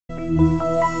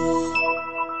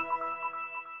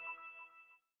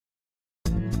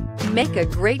Make a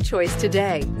great choice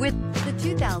today with the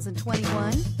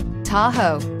 2021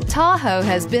 Tahoe. Tahoe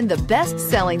has been the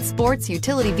best-selling sports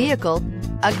utility vehicle,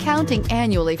 accounting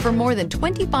annually for more than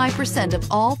 25% of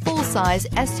all full-size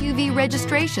SUV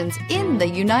registrations in the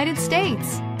United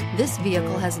States. This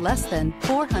vehicle has less than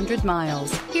 400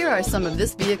 miles. Here are some of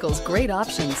this vehicle's great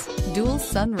options: dual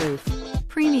sunroof,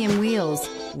 premium wheels,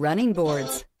 running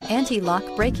boards, anti-lock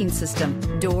braking system,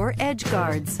 door edge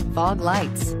guards, fog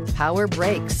lights, power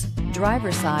brakes,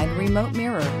 driver side remote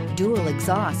mirror, dual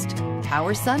exhaust,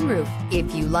 power sunroof.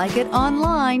 If you like it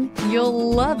online,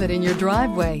 you'll love it in your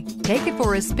driveway. Take it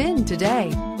for a spin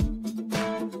today.